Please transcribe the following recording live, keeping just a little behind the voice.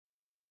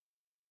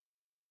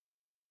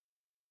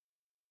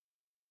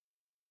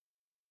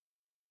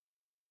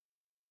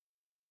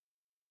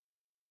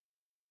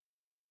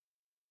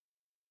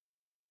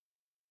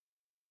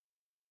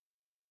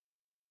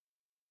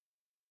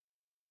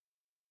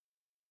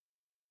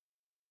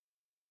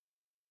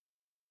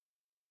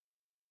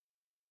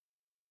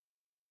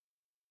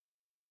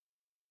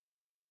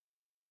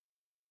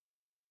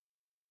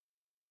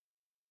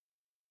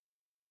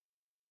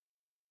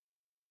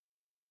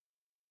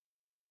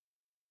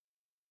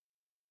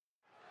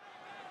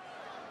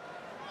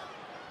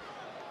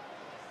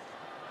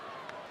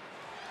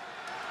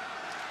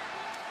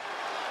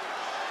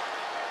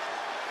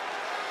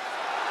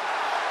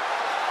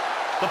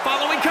The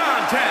following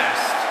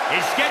contest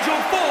is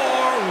scheduled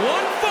for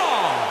one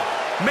fall.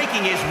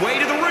 Making his way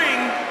to the ring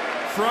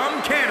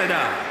from Canada,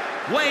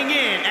 weighing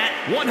in at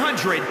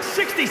 166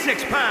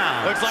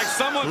 pounds. Looks like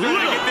someone's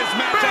going to get this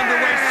match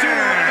underway sooner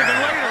rather than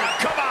later.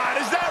 Come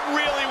on, is that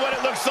really what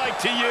it looks like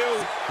to you?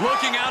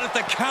 Looking out at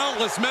the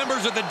countless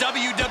members of the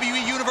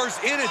WWE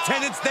Universe in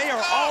attendance, they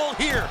are all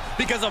here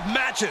because of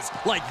matches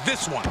like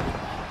this one.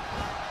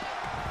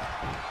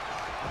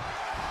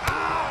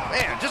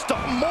 Man, just a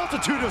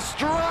multitude of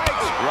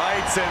strikes.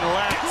 Rights and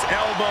lefts,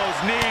 elbows,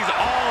 knees,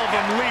 all of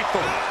them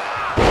lethal.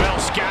 Well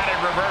scattered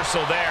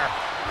reversal there.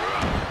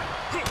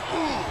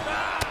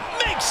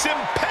 Makes him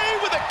pay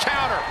with a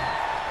counter.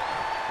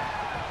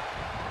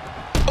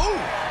 Ooh,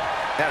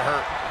 that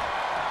hurt.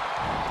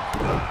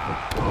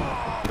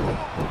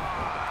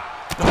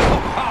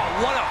 Oh,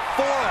 what a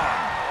forearm.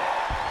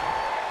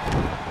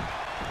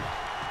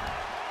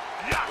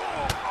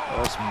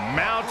 Was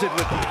mounted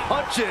with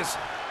punches.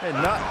 And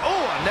not,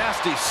 a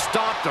nasty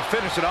stop to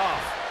finish it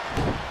off.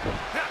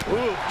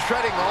 Ooh,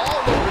 treading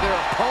all over their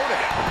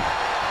opponent.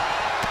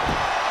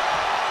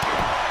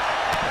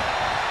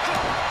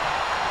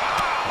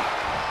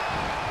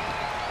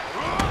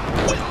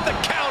 With the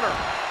counter.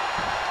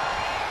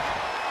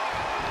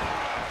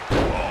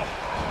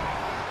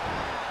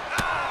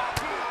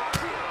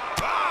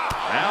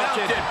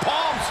 Mounted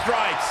palm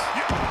strikes.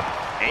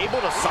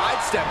 Able to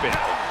sidestep it.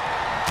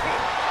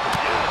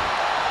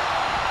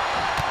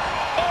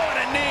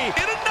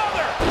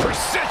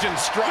 Precision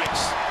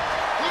strikes.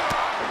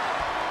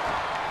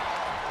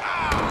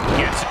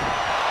 Gets it.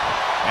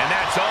 And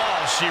that's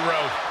all she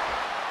wrote.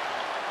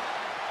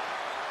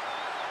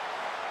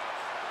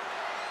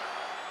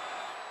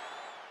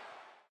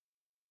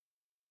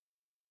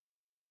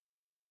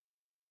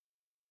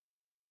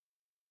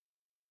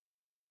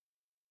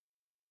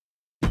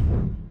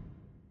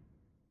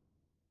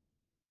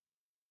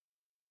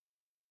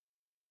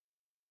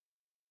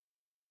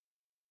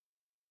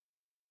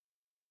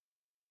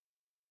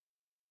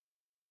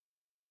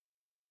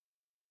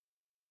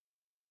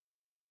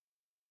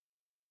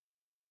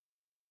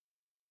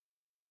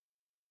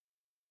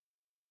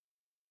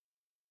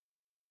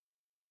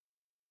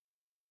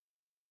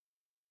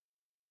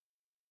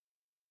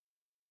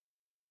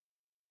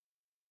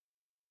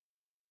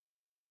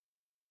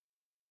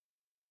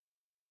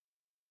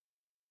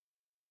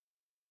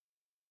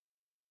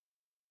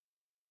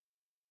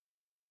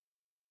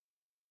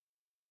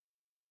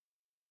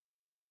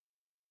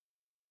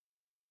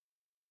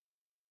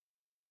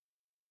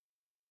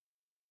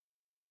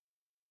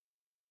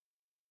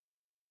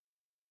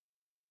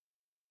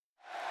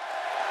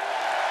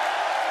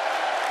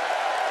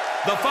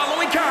 The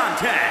following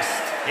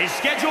contest is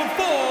scheduled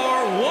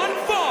for one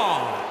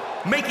fall.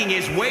 Making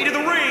his way to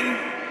the ring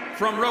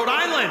from Rhode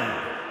Island,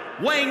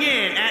 weighing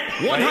in at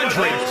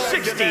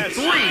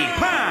 163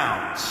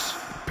 pounds,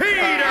 Peter!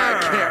 I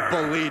can't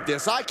believe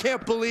this. I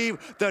can't believe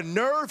the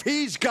nerve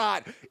he's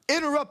got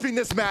interrupting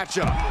this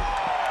matchup.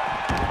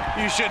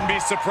 You shouldn't be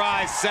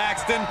surprised,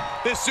 Saxton.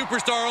 This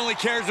superstar only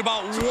cares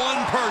about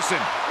one person,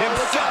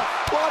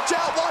 himself. Watch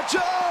out, watch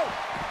out!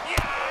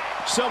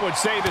 Some would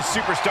say the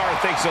superstar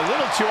thinks a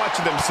little too much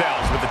of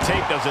themselves, but the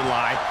tape doesn't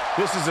lie.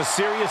 This is a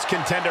serious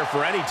contender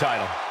for any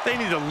title. They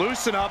need to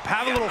loosen up,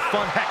 have a little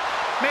fun. Heck,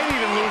 maybe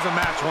even lose a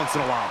match once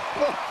in a while.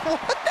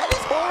 That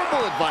is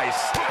horrible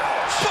advice.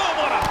 Boom,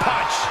 what a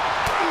punch!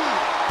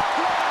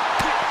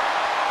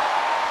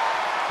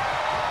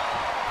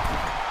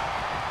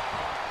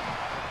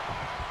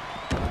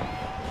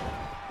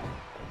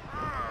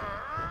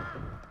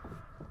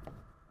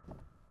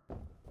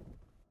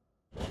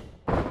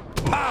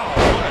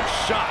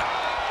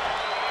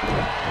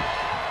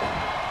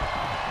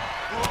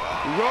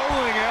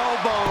 Rolling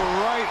elbow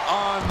right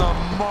on the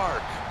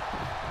mark.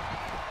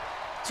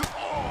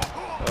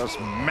 Just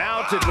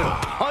mounted with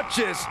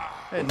punches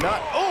and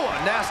not,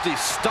 a nasty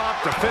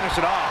stop to finish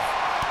it off.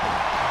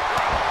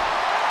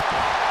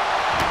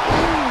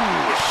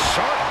 Ooh,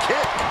 sharp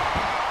kick.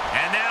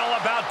 And that'll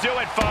about do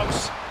it,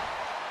 folks.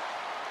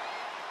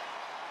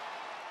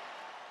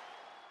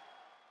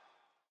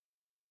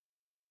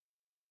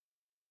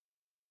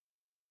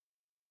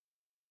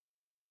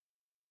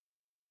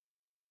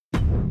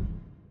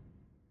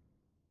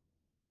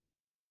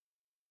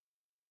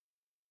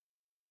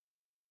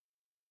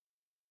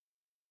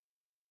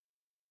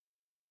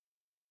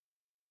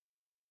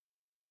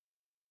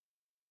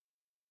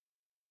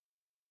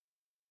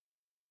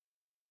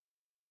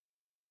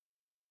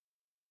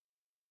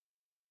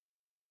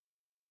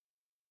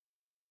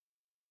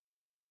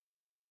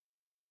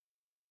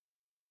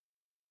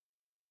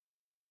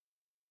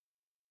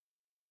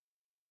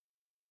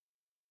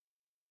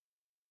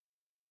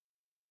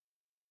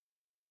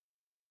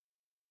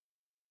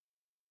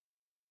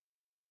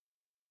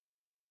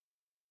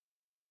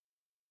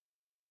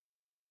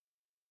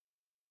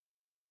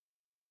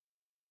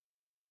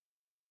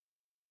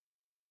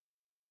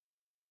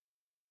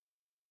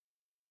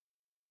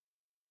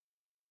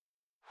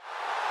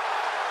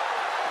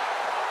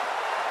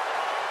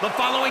 The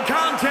following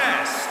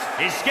contest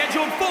is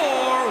scheduled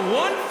for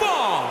one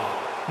fall.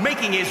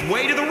 making his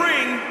way to the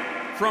ring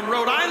from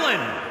Rhode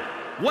Island,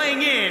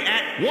 weighing in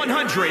at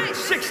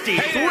 163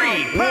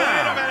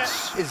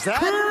 pounds. Is that?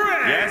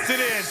 Correct. Yes, it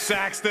is,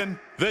 Saxton.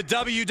 The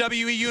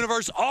WWE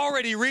Universe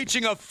already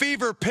reaching a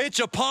fever pitch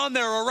upon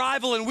their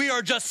arrival, and we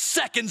are just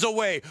seconds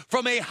away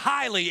from a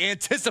highly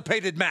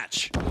anticipated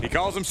match. He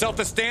calls himself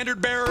the standard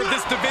bearer of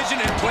this division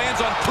and plans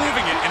on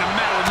proving it in a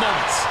matter of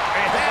moments.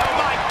 Oh,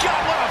 my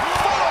God, what a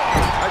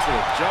forearm! Nice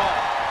little jaw.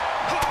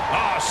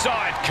 Oh,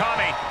 saw it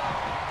coming.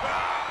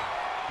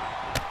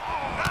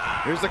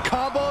 Here's the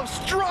combo of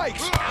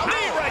strikes.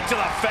 Knee right to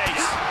the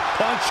face.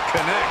 Punch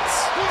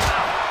connects.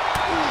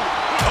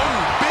 Oh,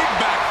 big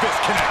back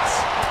fist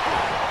connects.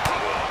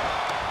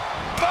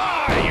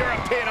 Ah,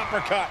 European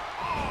uppercut.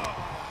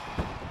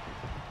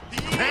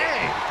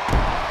 Bang.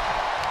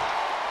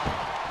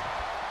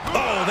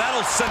 Oh,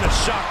 that'll send a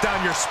shock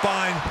down your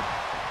spine.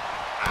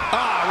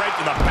 Ah, right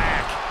to the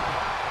back.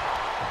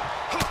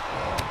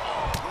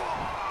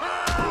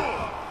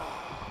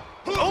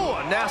 Oh,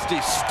 a nasty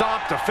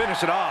stomp to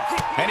finish it off.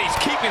 And he's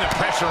keeping the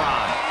pressure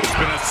on. It's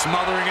been a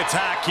smothering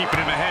attack, keeping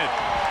him ahead.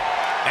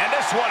 And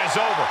this one is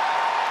over.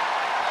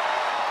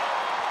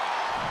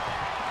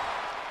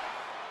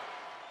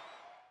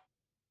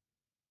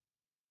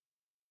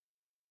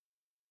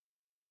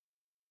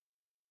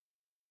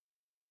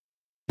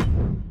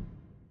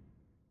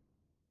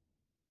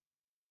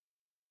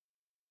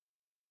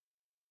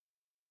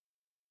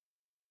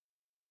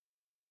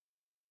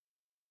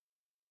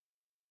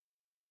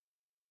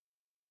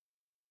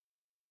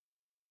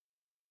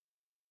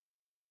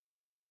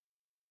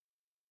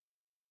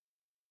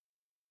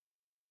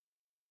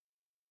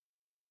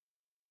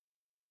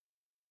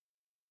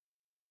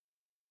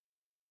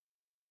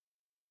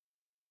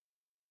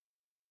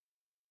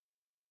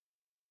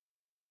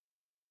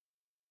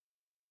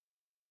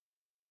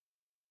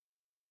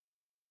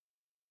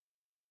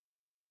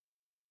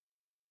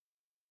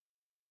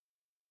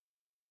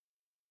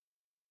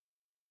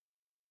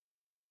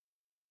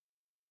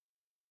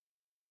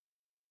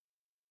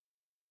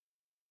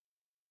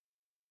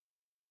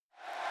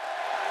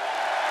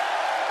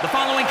 The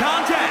following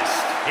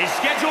contest is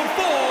scheduled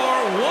for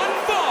one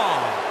fall,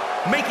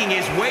 making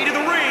his way to the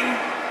ring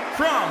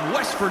from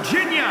West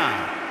Virginia,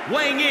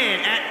 weighing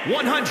in at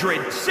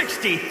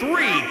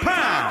 163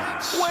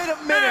 pounds. Wait a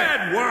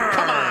minute. Edward.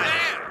 Come on.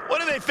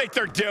 What do they think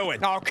they're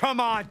doing? Oh, come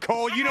on,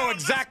 Cole. You know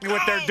exactly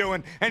what they're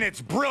doing, and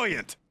it's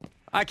brilliant.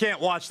 I can't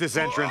watch this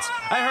entrance.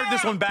 I heard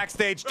this one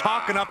backstage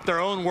talking up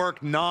their own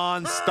work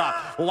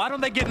non-stop. Well, why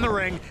don't they get in the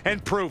ring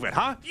and prove it,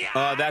 huh?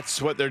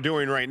 That's what they're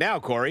doing right now,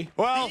 Corey.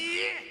 Well,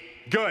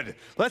 good.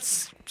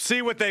 Let's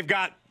see what they've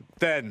got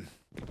then.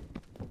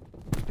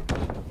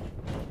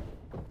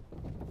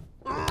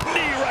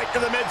 Knee right to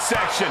the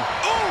midsection.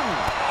 Ooh!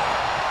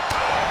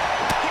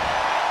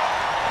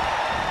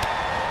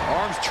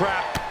 Arms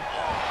trapped.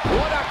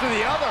 One after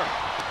the other.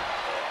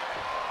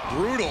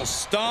 Brutal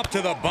stomp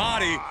to the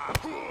body.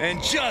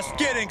 And just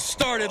getting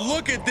started.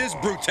 Look at this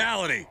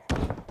brutality.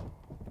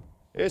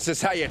 This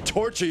is how you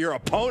torture your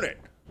opponent.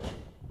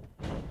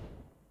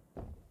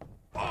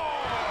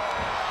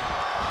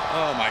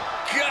 Oh, my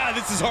God.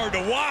 This is hard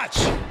to watch.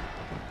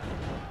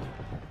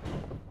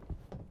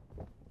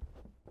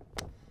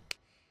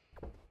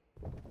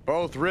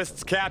 Both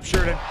wrists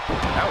captured. And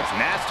That was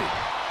nasty.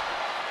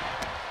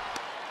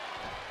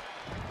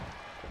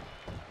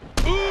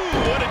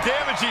 Ooh, what a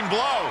damaging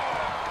blow.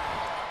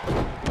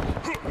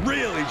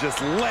 really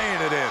just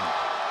laying it in.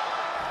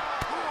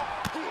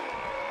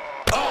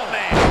 Oh,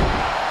 man.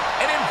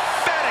 An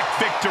emphatic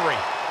victory.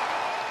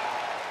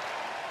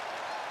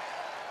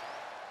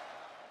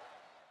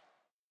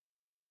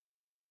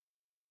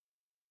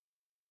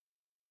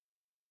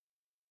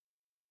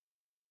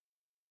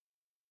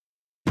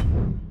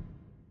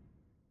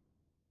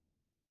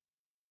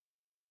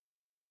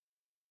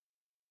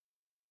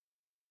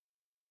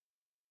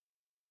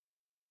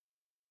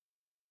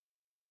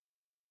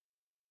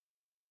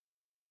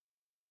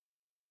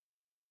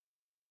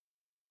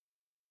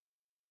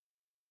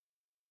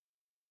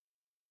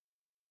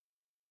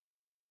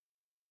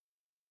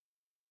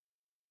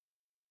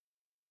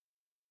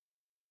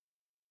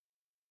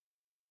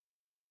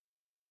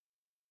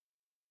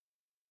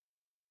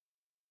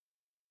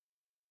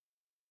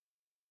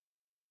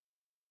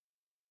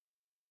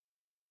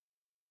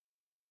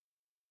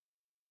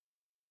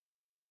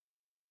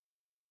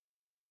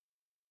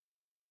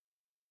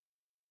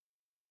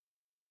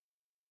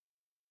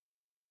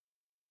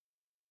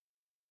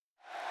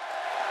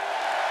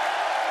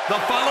 The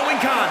following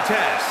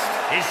contest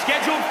is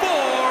scheduled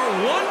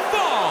for one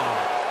fall,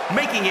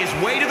 making his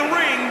way to the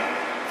ring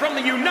from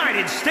the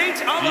United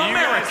States of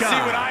America,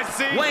 see what I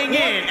see? weighing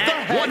in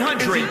at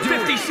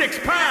 156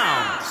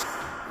 pounds.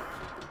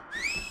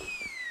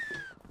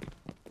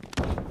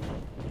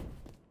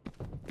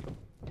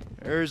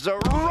 There's a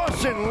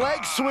Russian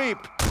leg sweep.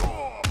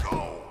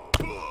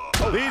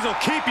 These will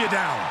keep you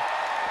down.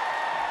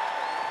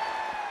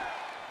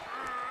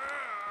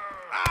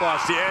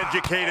 Watch the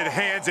educated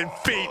hands and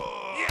feet.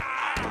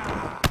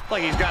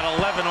 Like he's got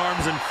 11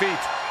 arms and feet.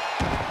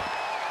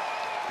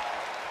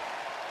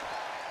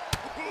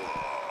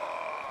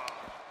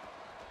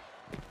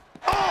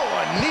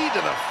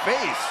 to the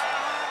face.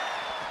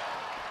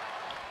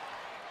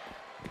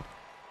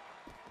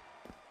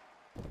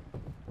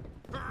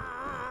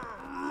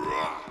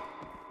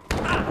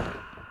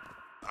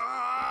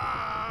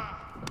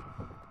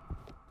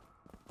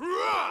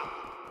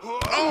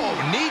 Oh,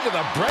 knee to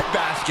the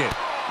breadbasket.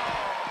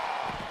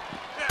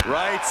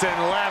 Rights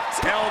and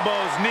lefts,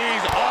 elbows,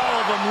 knees, all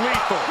of them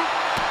lethal.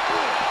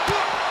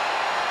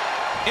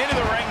 Into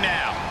the ring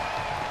now.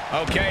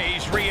 Okay,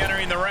 he's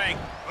re-entering the ring.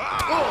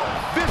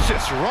 Oh,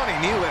 vicious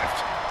running knee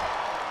lift.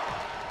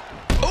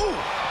 Oh,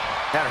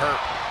 that hurt.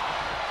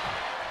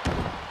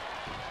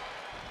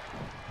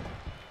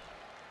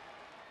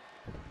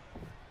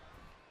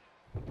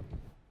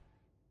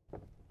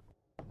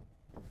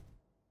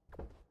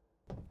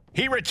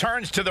 He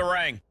returns to the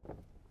ring.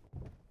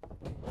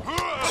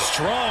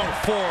 Strong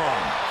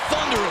forearm.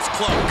 Thunderous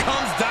club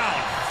comes down.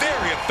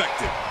 Very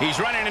effective. He's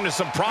running into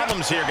some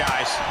problems here,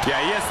 guys.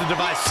 Yeah, he has to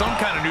devise some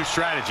kind of new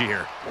strategy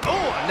here.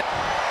 Oh,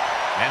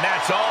 And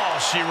that's all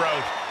she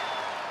wrote.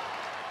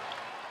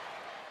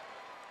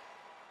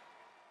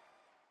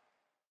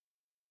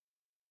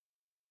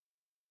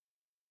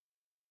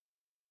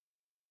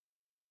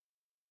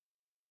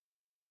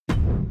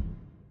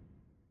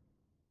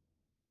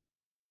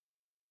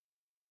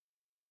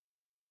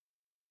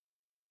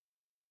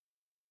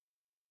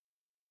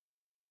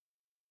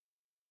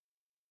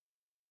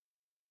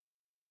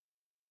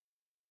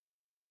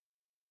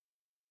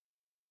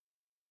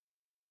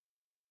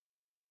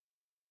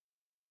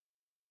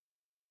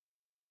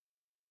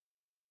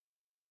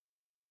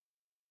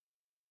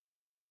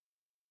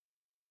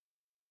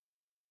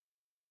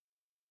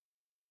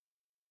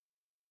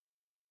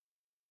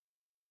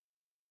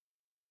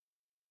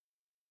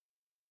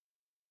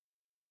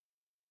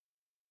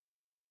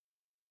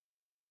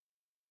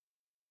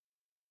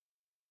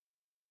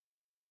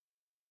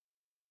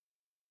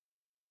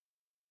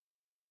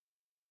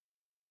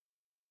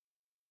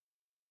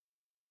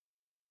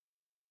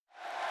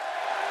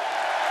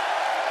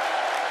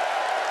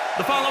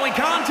 The following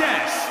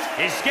contest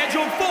is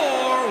scheduled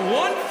for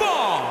one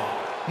fall.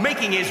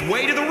 Making his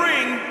way to the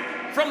ring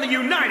from the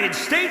United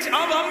States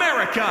of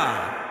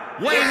America.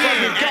 Weighing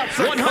in at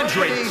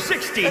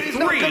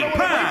 163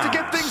 pounds. To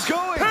get things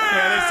going.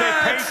 Yeah, they say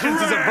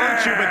patience is a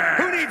virtue, but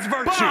who needs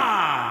virtue?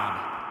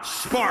 Bob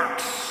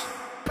Sparks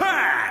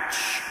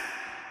Patch.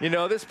 You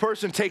know, this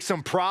person takes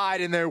some pride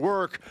in their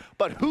work,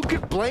 but who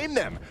could blame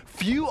them?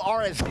 Few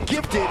are as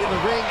gifted in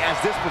the ring as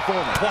this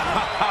performer.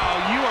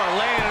 Wow, you are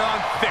laying it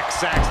on thick,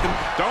 Saxton.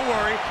 Don't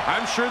worry,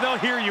 I'm sure they'll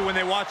hear you when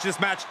they watch this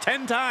match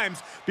 10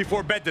 times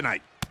before bed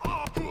tonight.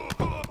 Oh,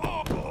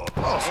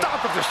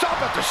 stop after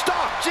stop after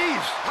stop,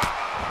 jeez.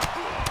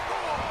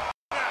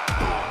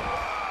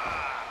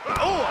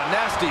 Oh, a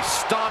nasty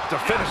stop to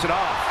finish it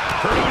off.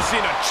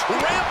 Producing a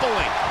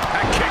trampling.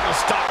 That kick will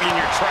stop you in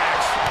your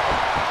tracks.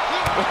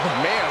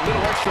 Oh, man, a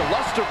little extra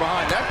luster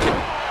behind that kick.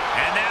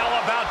 And that'll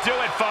about do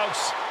it,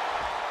 folks.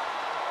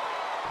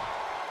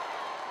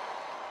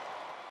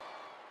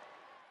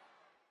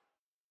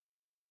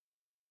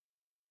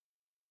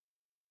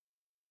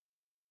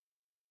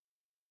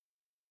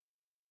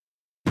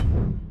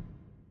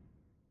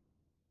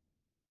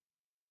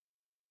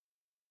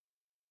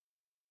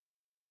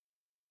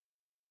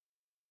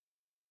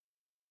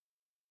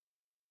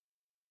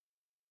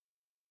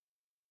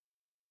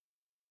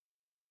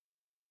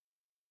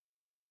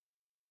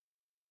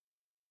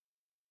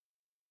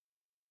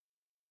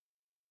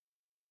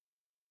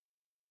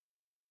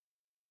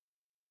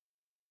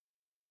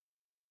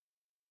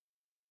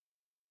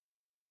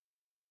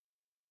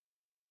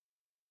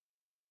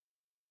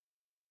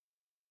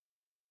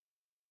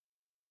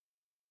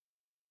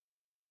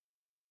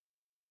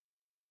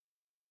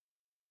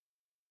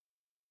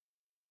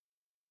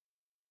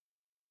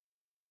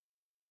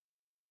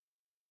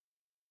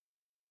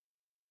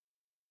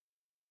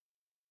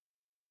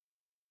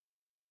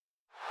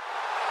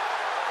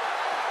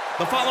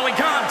 The following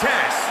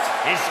contest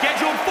is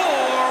scheduled for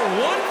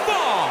one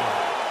fall.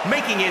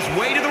 Making his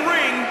way to the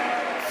ring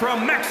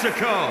from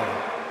Mexico.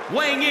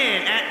 Weighing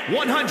in at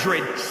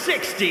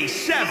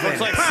 167 Looks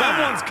like pounds.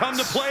 someone's come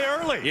to play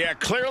early. Yeah,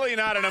 clearly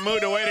not in a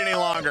mood to wait any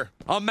longer.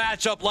 A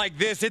matchup like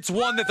this, it's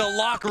one that the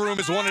locker room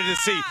has wanted to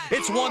see.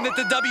 It's one that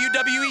the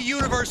WWE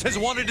Universe has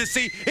wanted to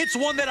see. It's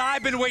one that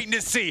I've been waiting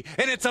to see,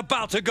 and it's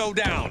about to go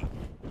down.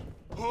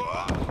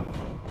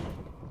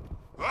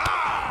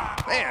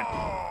 Man,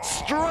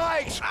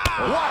 strikes.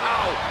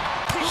 Wow.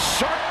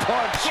 Sharp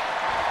punch.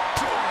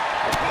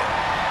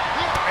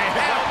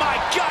 Oh, my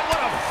God,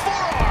 what a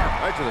forearm.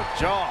 Right to the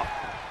jaw.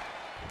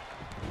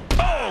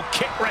 Oh,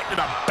 kick right to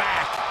the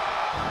back.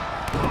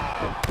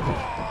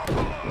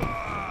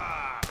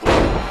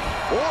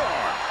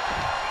 Forearm.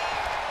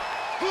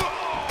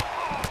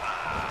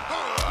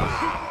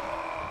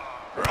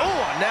 Oh,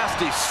 a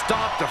nasty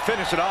stop to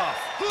finish it off.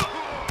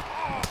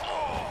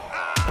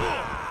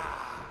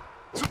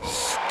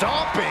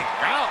 Stomping.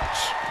 Ouch.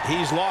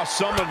 He's lost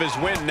some of his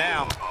wind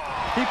now.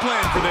 He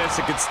planned for this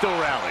and could still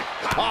rally.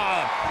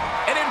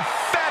 An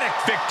emphatic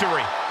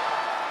victory.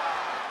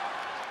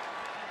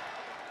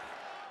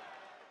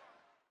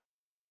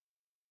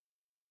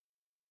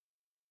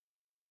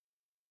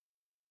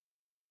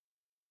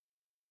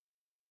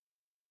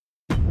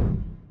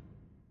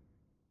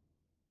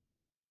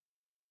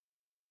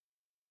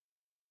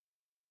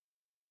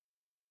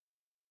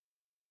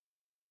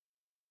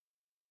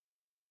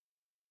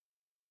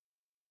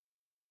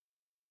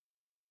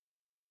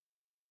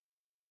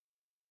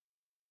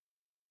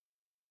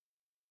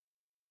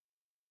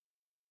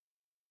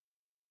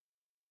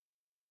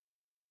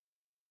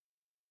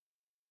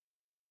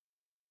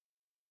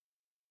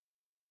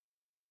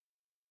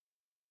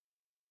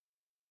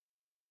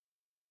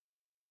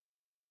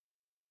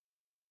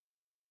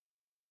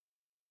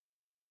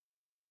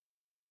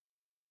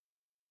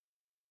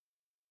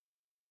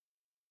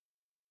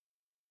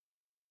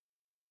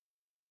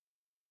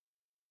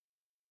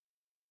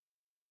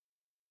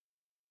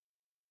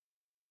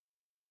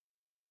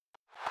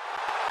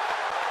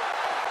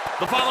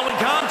 The following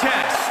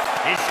contest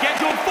is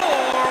scheduled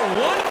for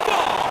one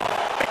fall.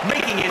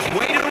 Making his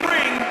way to the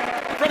ring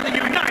from the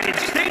United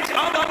States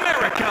of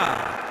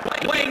America.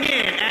 Weighing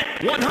in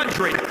at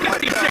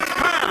 156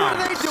 pounds. What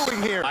are they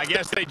doing here? I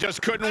guess they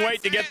just couldn't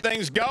wait to get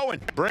things going.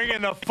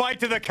 Bringing the fight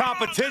to the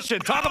competition.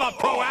 Talk about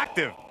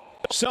proactive.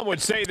 Some would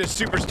say the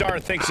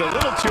superstar thinks a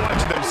little too much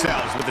of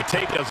themselves, but the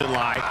tape doesn't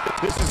lie.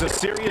 This is a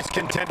serious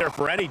contender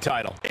for any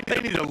title.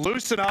 They need to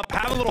loosen up,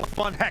 have a little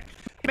fun. Heck,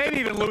 maybe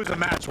even lose a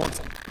match once.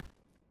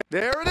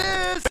 There it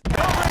is.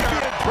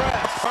 Arabian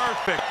press.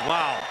 Perfect.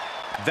 Wow.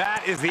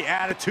 That is the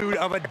attitude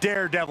of a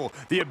daredevil.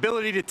 The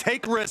ability to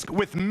take risk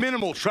with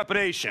minimal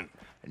trepidation.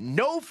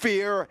 No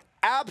fear,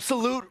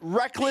 absolute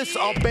reckless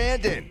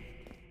abandon.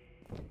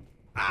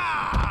 He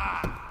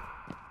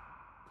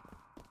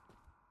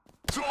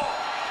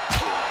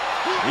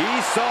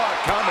saw it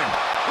coming.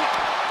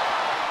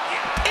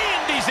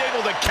 And he's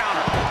able to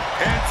counter.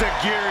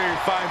 Enziguri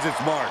finds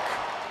its mark.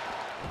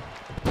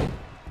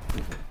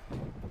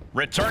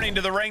 Returning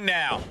to the ring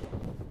now.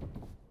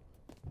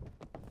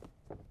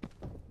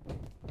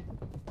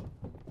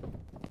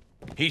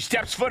 He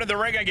steps foot in the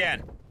ring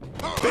again.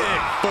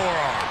 Big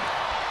forearm.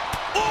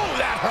 Ooh,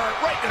 that hurt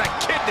right to the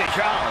kidney.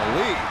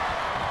 Golly.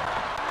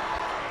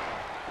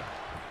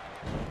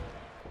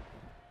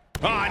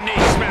 Ah,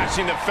 knee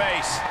smashing the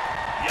face.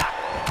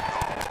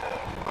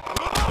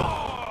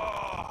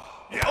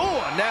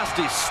 Oh, a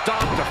nasty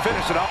stop to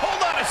finish it off.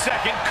 Hold on a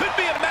second. Could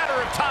be a matter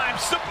of time.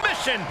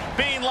 Submission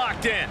being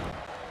locked in.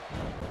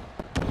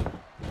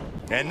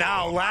 And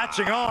now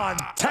latching on.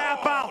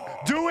 Tap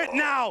out. Do it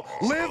now.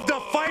 Live to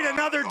fight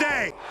another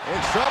day.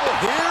 In trouble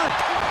here.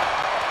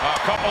 A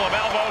couple of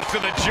elbows to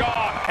the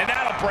jaw, and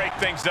that'll break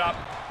things up.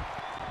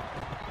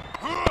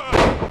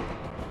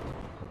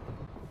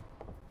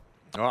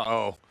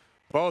 Uh-oh.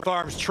 Both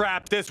arms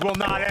trapped. This will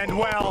not end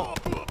well.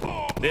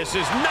 This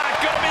is not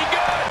going to be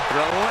good.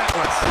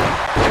 Relentless.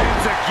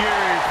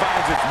 Enziguri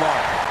finds its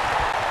mark.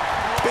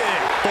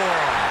 Big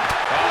forearm.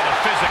 Oh, the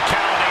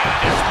physicality on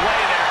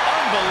display there.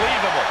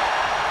 Unbelievable.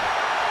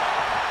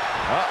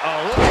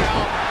 Uh-oh, look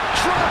out.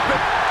 Drop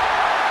it.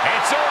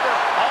 It's over.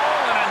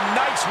 All in a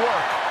nice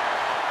work.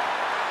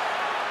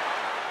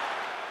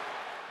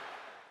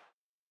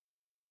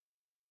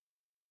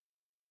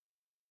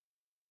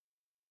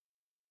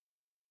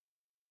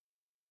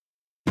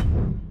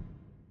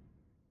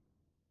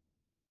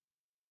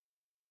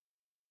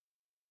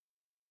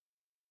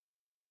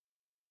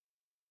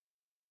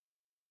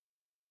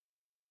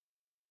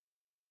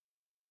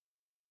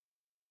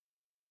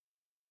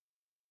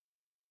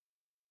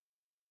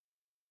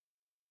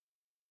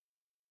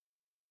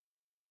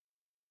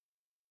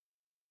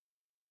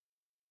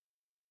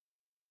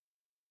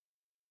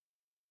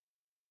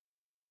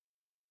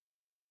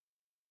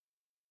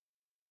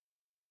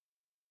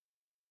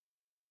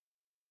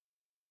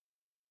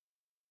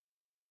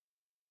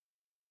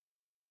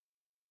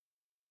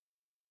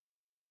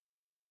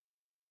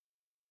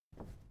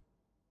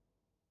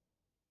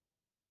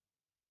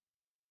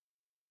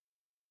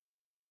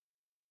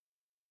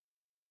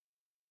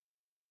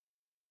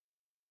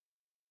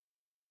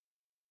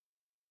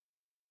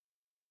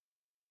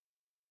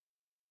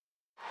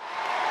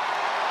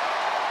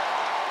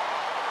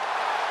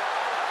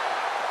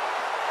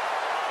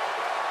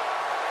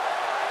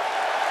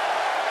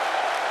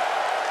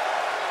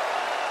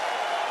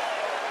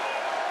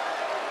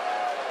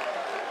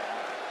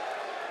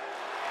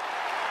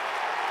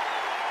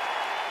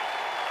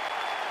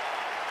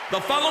 The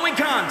following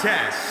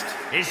contest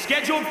is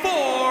scheduled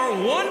for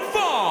one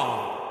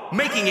fall.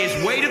 Making his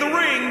way to the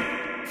ring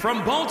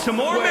from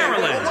Baltimore,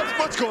 Maryland.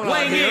 What's going on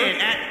weighing here?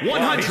 in at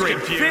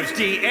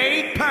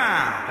 158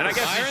 pounds. And I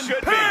guess he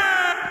should be.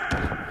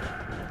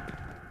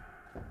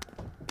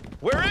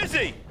 Where is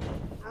he?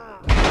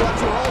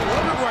 That's what we're all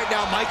wondering right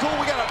now, Michael.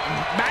 We got a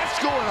match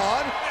going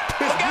on.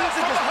 His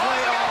music is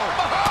playing on.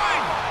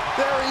 Behind.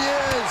 There he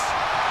is.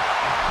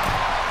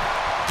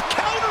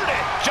 Countered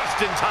it just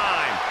in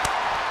time.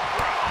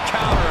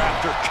 Counter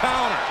after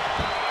counter.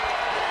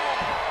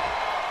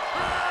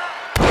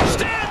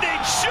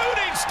 Standing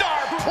shooting star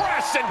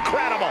press.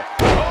 Incredible.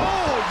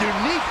 Oh,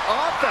 unique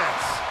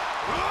offense.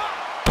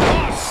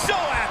 Oh, so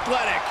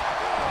athletic.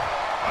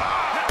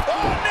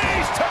 Oh,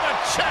 knees to the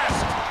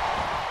chest.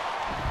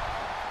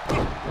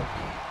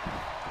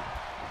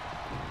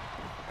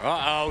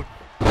 Uh-oh.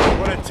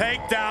 What a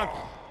takedown.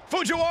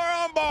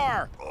 Fujiwara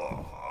armbar.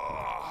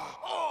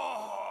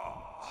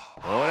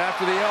 Going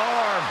after the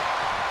arm.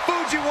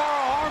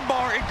 Fujiwara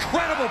armbar.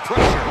 Incredible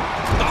pressure.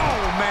 Oh,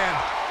 man.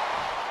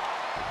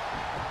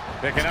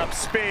 Picking up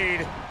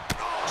speed.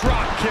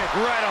 Drop kick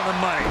right on the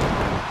money.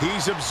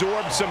 He's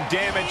absorbed some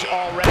damage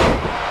already.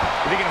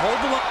 If he can hold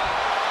the line.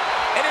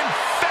 An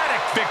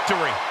emphatic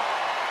victory.